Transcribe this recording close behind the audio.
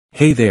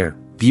Hey there,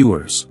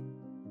 viewers.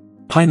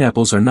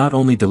 Pineapples are not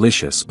only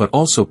delicious but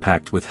also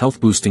packed with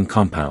health-boosting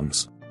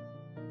compounds.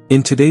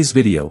 In today's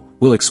video,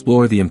 we'll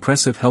explore the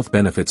impressive health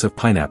benefits of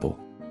pineapple.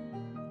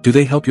 Do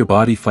they help your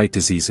body fight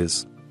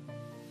diseases?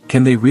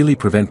 Can they really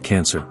prevent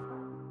cancer?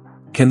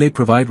 Can they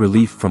provide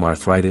relief from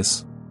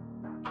arthritis?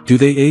 Do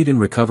they aid in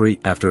recovery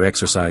after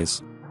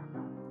exercise?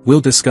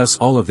 We'll discuss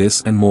all of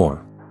this and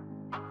more.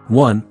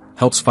 1.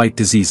 Helps fight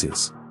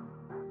diseases.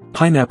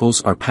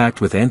 Pineapples are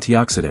packed with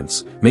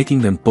antioxidants, making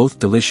them both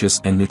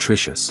delicious and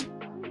nutritious.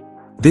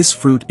 This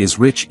fruit is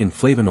rich in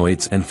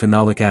flavonoids and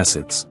phenolic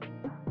acids.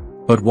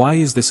 But why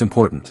is this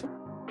important?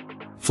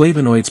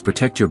 Flavonoids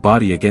protect your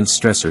body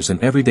against stressors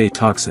and everyday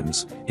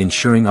toxins,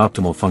 ensuring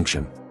optimal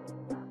function.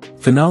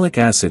 Phenolic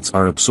acids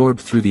are absorbed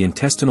through the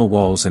intestinal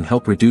walls and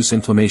help reduce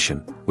inflammation,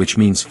 which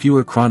means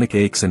fewer chronic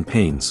aches and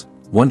pains.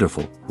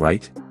 Wonderful,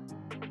 right?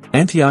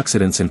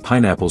 Antioxidants in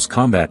pineapples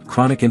combat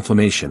chronic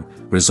inflammation,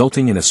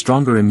 resulting in a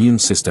stronger immune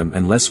system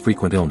and less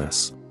frequent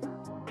illness.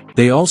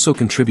 They also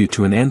contribute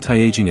to an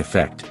anti-aging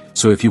effect,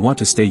 so if you want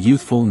to stay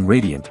youthful and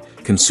radiant,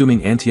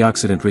 consuming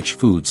antioxidant-rich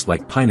foods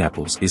like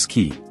pineapples is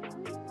key.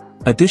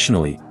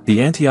 Additionally, the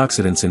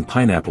antioxidants in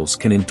pineapples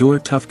can endure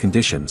tough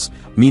conditions,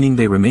 meaning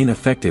they remain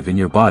effective in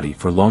your body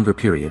for longer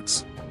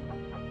periods.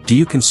 Do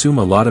you consume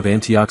a lot of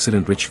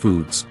antioxidant-rich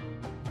foods?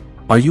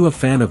 Are you a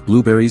fan of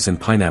blueberries and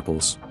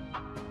pineapples?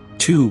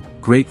 2.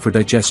 Great for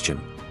digestion.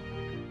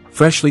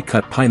 Freshly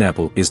cut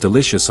pineapple is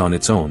delicious on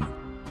its own.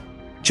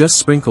 Just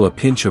sprinkle a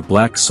pinch of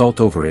black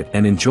salt over it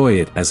and enjoy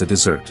it as a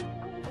dessert.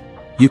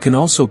 You can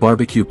also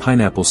barbecue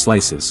pineapple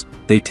slices,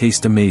 they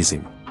taste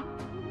amazing.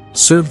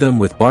 Serve them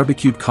with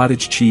barbecued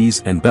cottage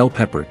cheese and bell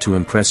pepper to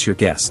impress your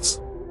guests.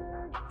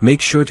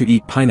 Make sure to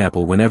eat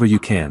pineapple whenever you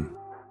can.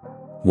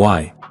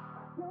 Why?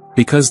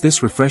 Because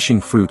this refreshing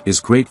fruit is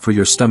great for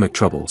your stomach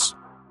troubles.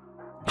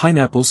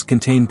 Pineapples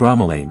contain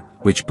bromelain,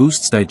 which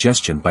boosts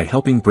digestion by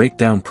helping break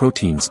down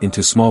proteins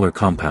into smaller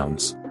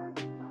compounds.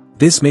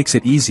 This makes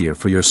it easier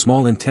for your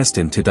small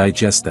intestine to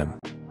digest them.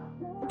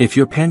 If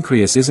your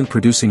pancreas isn't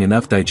producing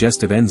enough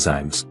digestive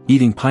enzymes,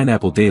 eating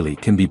pineapple daily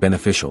can be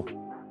beneficial.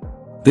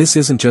 This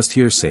isn't just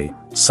hearsay,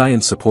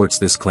 science supports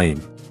this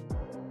claim.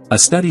 A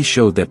study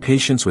showed that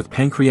patients with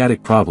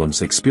pancreatic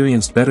problems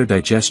experienced better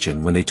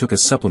digestion when they took a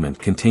supplement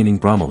containing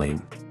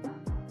bromelain.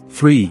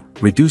 3.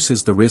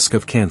 Reduces the risk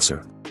of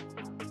cancer.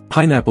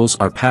 Pineapples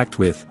are packed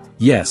with,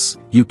 yes,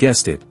 you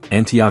guessed it,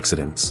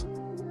 antioxidants.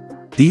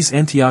 These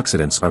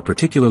antioxidants are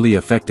particularly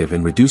effective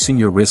in reducing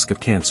your risk of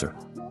cancer.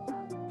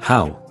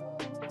 How?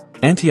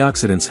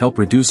 Antioxidants help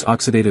reduce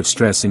oxidative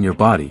stress in your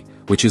body,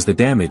 which is the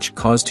damage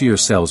caused to your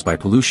cells by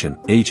pollution,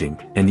 aging,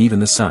 and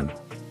even the sun.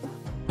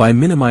 By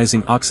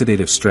minimizing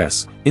oxidative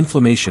stress,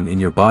 inflammation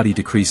in your body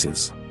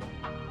decreases.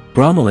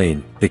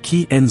 Bromelain, the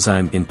key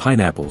enzyme in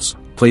pineapples,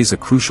 plays a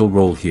crucial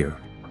role here.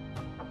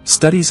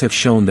 Studies have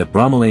shown that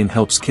bromelain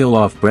helps kill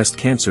off breast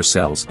cancer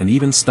cells and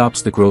even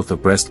stops the growth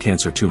of breast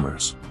cancer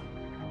tumors.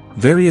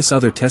 Various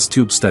other test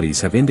tube studies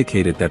have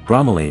indicated that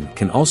bromelain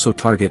can also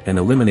target and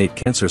eliminate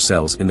cancer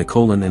cells in the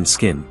colon and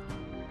skin.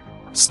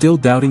 Still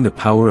doubting the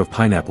power of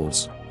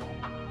pineapples?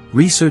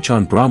 Research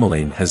on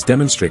bromelain has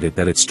demonstrated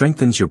that it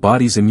strengthens your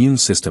body's immune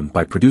system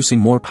by producing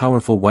more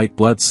powerful white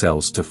blood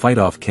cells to fight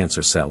off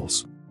cancer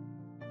cells.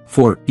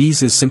 4.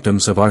 Eases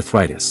symptoms of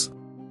arthritis.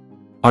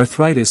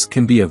 Arthritis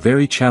can be a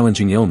very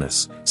challenging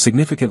illness,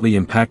 significantly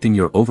impacting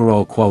your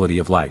overall quality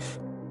of life.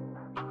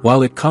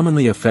 While it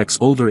commonly affects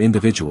older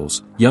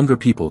individuals, younger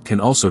people can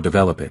also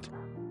develop it.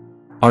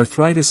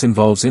 Arthritis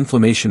involves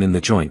inflammation in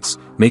the joints,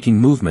 making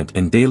movement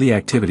and daily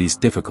activities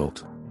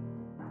difficult.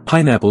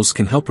 Pineapples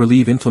can help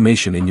relieve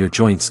inflammation in your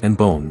joints and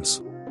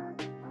bones.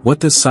 What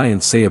does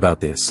science say about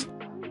this?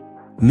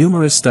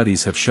 Numerous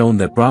studies have shown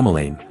that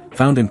bromelain,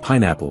 found in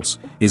pineapples,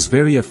 is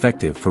very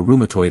effective for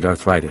rheumatoid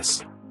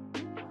arthritis.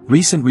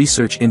 Recent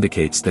research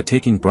indicates that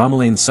taking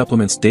bromelain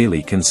supplements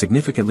daily can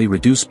significantly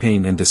reduce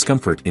pain and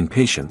discomfort in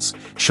patients,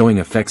 showing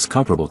effects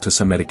comparable to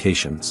some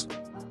medications.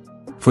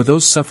 For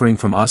those suffering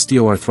from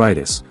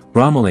osteoarthritis,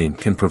 bromelain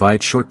can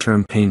provide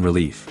short-term pain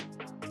relief.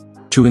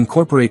 To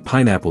incorporate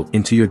pineapple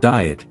into your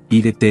diet,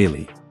 eat it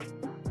daily.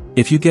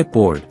 If you get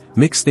bored,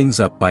 mix things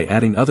up by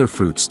adding other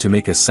fruits to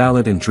make a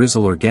salad and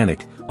drizzle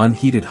organic,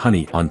 unheated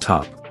honey on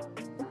top.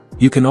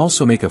 You can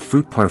also make a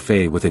fruit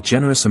parfait with a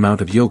generous amount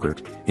of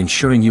yogurt,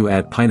 ensuring you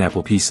add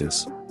pineapple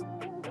pieces.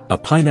 A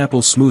pineapple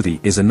smoothie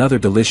is another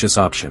delicious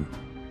option.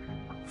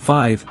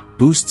 5.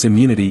 Boosts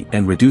immunity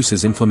and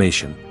reduces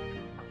inflammation.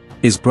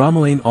 Is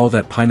bromelain all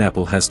that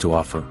pineapple has to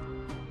offer?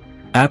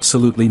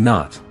 Absolutely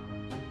not.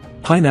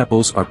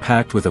 Pineapples are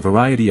packed with a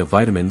variety of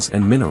vitamins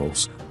and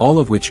minerals, all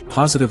of which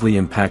positively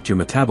impact your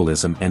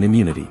metabolism and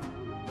immunity.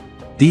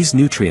 These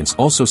nutrients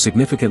also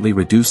significantly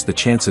reduce the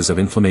chances of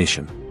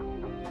inflammation.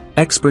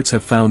 Experts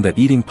have found that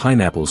eating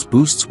pineapples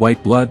boosts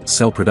white blood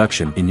cell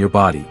production in your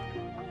body.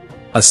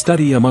 A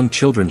study among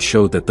children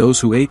showed that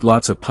those who ate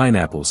lots of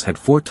pineapples had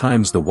 4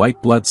 times the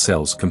white blood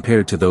cells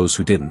compared to those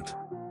who didn't.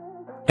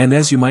 And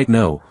as you might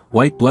know,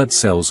 white blood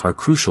cells are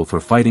crucial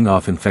for fighting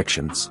off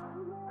infections.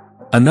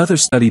 Another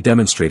study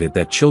demonstrated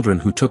that children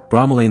who took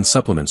bromelain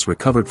supplements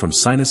recovered from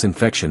sinus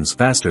infections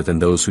faster than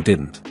those who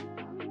didn't.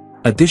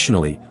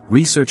 Additionally,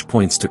 research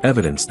points to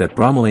evidence that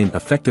bromelain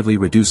effectively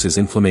reduces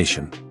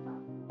inflammation.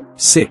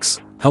 6.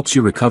 Helps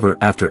you recover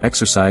after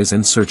exercise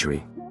and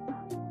surgery.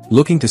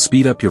 Looking to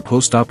speed up your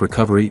post-op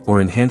recovery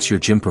or enhance your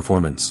gym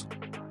performance?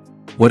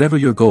 Whatever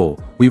your goal,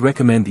 we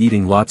recommend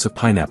eating lots of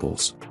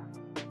pineapples.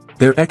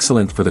 They're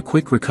excellent for the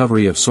quick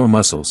recovery of sore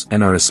muscles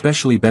and are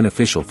especially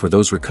beneficial for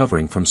those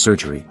recovering from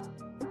surgery.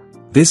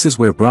 This is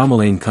where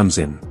bromelain comes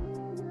in.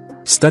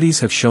 Studies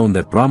have shown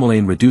that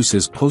bromelain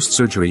reduces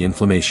post-surgery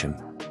inflammation.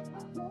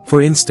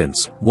 For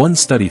instance, one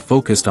study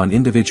focused on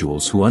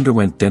individuals who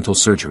underwent dental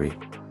surgery.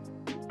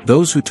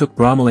 Those who took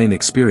bromelain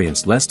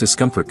experienced less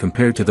discomfort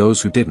compared to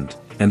those who didn't,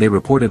 and they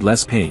reported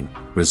less pain,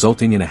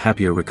 resulting in a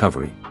happier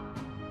recovery.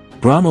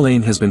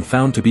 Bromelain has been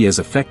found to be as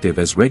effective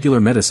as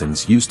regular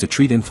medicines used to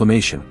treat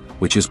inflammation,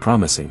 which is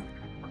promising.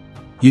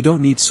 You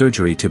don't need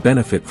surgery to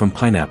benefit from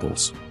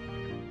pineapples.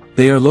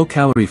 They are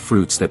low-calorie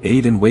fruits that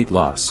aid in weight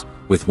loss,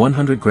 with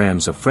 100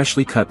 grams of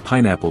freshly cut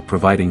pineapple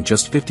providing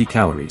just 50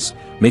 calories,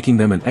 making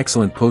them an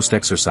excellent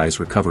post-exercise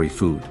recovery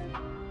food.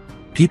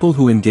 People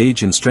who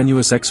engage in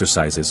strenuous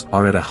exercises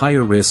are at a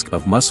higher risk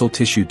of muscle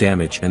tissue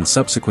damage and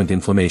subsequent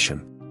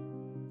inflammation.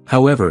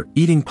 However,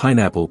 eating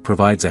pineapple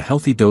provides a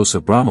healthy dose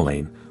of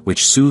bromelain,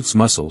 which soothes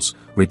muscles,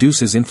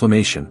 reduces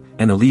inflammation,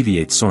 and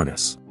alleviates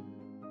soreness.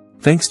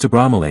 Thanks to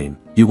bromelain,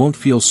 you won't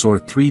feel sore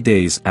 3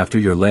 days after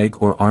your leg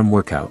or arm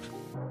workout.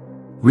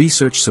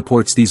 Research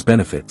supports these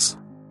benefits.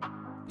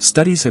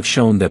 Studies have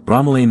shown that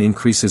bromelain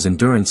increases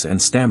endurance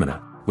and stamina,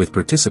 with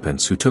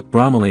participants who took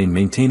bromelain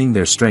maintaining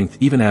their strength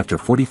even after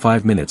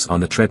 45 minutes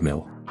on the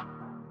treadmill.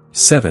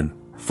 7.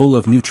 Full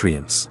of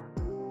nutrients.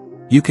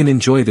 You can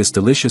enjoy this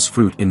delicious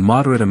fruit in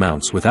moderate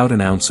amounts without an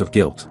ounce of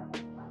guilt.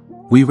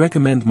 We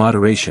recommend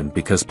moderation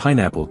because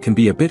pineapple can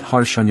be a bit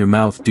harsh on your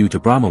mouth due to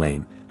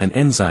bromelain, an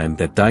enzyme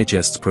that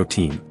digests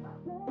protein.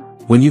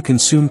 When you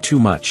consume too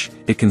much,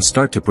 it can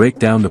start to break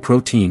down the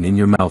protein in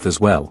your mouth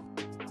as well.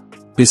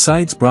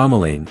 Besides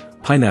bromelain,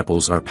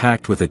 pineapples are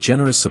packed with a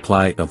generous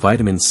supply of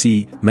vitamin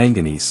C,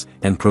 manganese,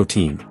 and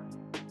protein.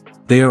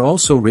 They are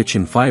also rich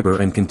in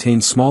fiber and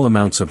contain small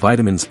amounts of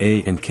vitamins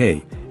A and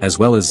K, as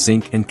well as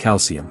zinc and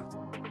calcium.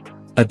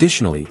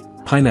 Additionally,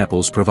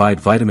 pineapples provide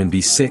vitamin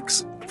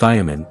B6,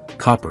 thiamine,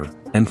 copper,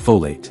 and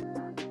folate.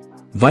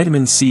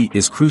 Vitamin C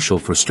is crucial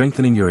for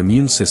strengthening your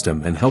immune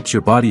system and helps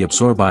your body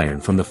absorb iron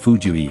from the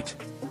food you eat.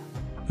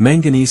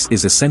 Manganese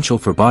is essential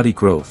for body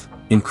growth,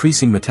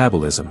 increasing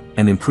metabolism,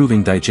 and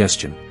improving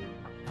digestion.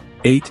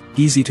 8.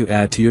 Easy to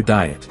add to your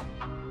diet.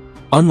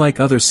 Unlike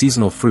other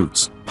seasonal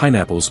fruits,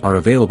 pineapples are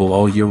available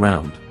all year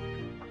round.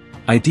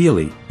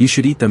 Ideally, you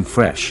should eat them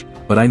fresh,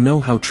 but I know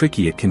how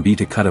tricky it can be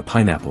to cut a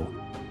pineapple.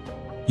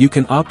 You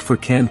can opt for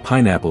canned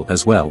pineapple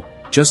as well,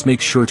 just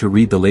make sure to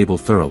read the label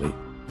thoroughly.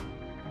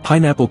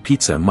 Pineapple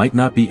pizza might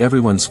not be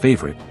everyone's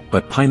favorite,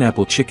 but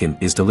pineapple chicken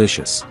is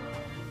delicious.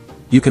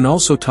 You can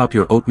also top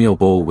your oatmeal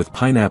bowl with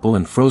pineapple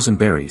and frozen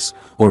berries,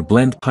 or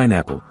blend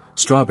pineapple,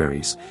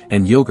 strawberries,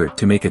 and yogurt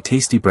to make a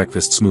tasty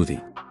breakfast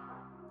smoothie.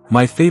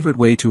 My favorite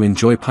way to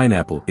enjoy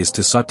pineapple is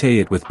to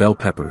sauté it with bell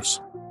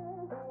peppers.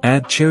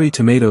 Add cherry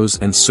tomatoes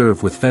and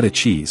serve with feta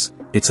cheese,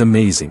 it's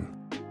amazing.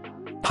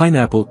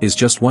 Pineapple is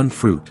just one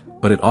fruit,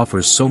 but it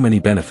offers so many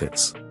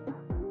benefits.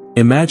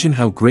 Imagine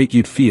how great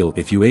you'd feel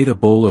if you ate a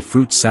bowl of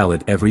fruit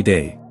salad every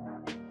day.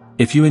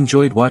 If you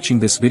enjoyed watching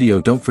this video,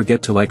 don't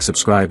forget to like,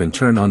 subscribe and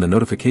turn on the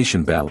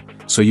notification bell,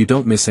 so you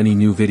don't miss any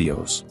new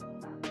videos.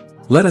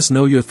 Let us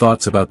know your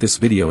thoughts about this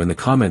video in the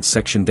comments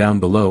section down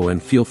below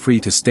and feel free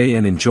to stay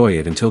and enjoy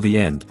it until the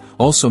end.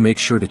 Also make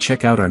sure to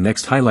check out our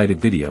next highlighted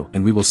video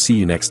and we will see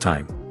you next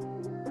time.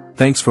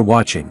 Thanks for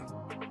watching.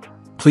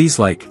 Please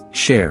like,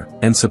 share,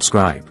 and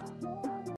subscribe.